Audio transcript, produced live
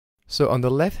So on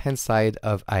the left-hand side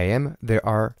of IAM, there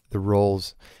are the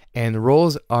roles. And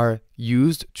roles are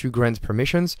used to grant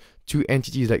permissions to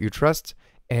entities that you trust,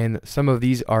 and some of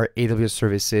these are AWS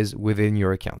services within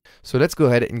your account. So let's go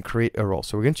ahead and create a role.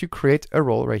 So we're going to create a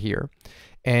role right here,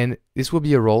 and this will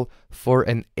be a role for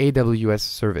an AWS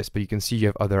service, but you can see you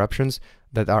have other options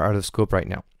that are out of scope right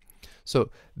now. So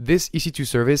this EC2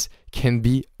 service can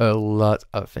be a lot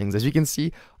of things. As you can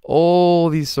see, all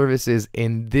these services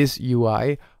in this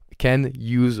UI can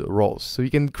use roles. So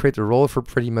you can create a role for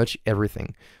pretty much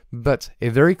everything. But a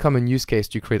very common use case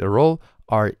to create a role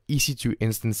are EC2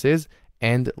 instances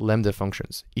and Lambda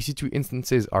functions. EC2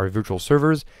 instances are virtual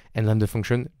servers, and Lambda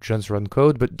function just run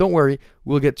code, but don't worry,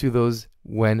 we'll get to those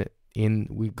when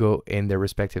we go in their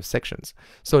respective sections.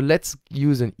 So let's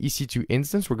use an EC2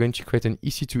 instance. We're going to create an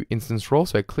EC2 instance role.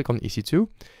 So I click on EC2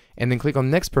 and then click on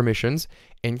next permissions.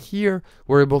 And here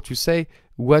we're able to say,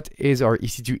 what is our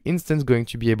EC2 instance going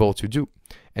to be able to do?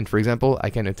 And for example, I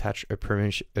can attach a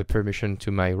permission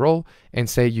to my role and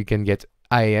say you can get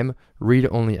IAM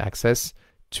read-only access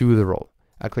to the role.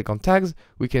 I click on tags.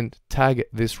 We can tag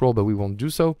this role, but we won't do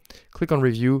so. Click on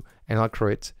review and I'll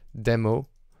create demo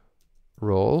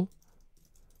role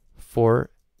for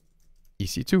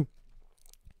EC2.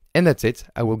 And that's it.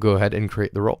 I will go ahead and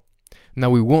create the role. Now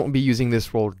we won't be using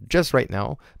this role just right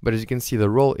now, but as you can see, the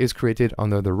role is created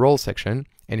under the role section.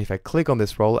 And if I click on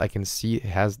this role, I can see it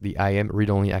has the IAM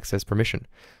read-only access permission.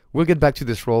 We'll get back to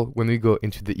this role when we go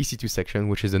into the EC2 section,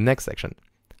 which is the next section.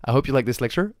 I hope you like this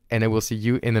lecture, and I will see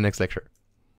you in the next lecture.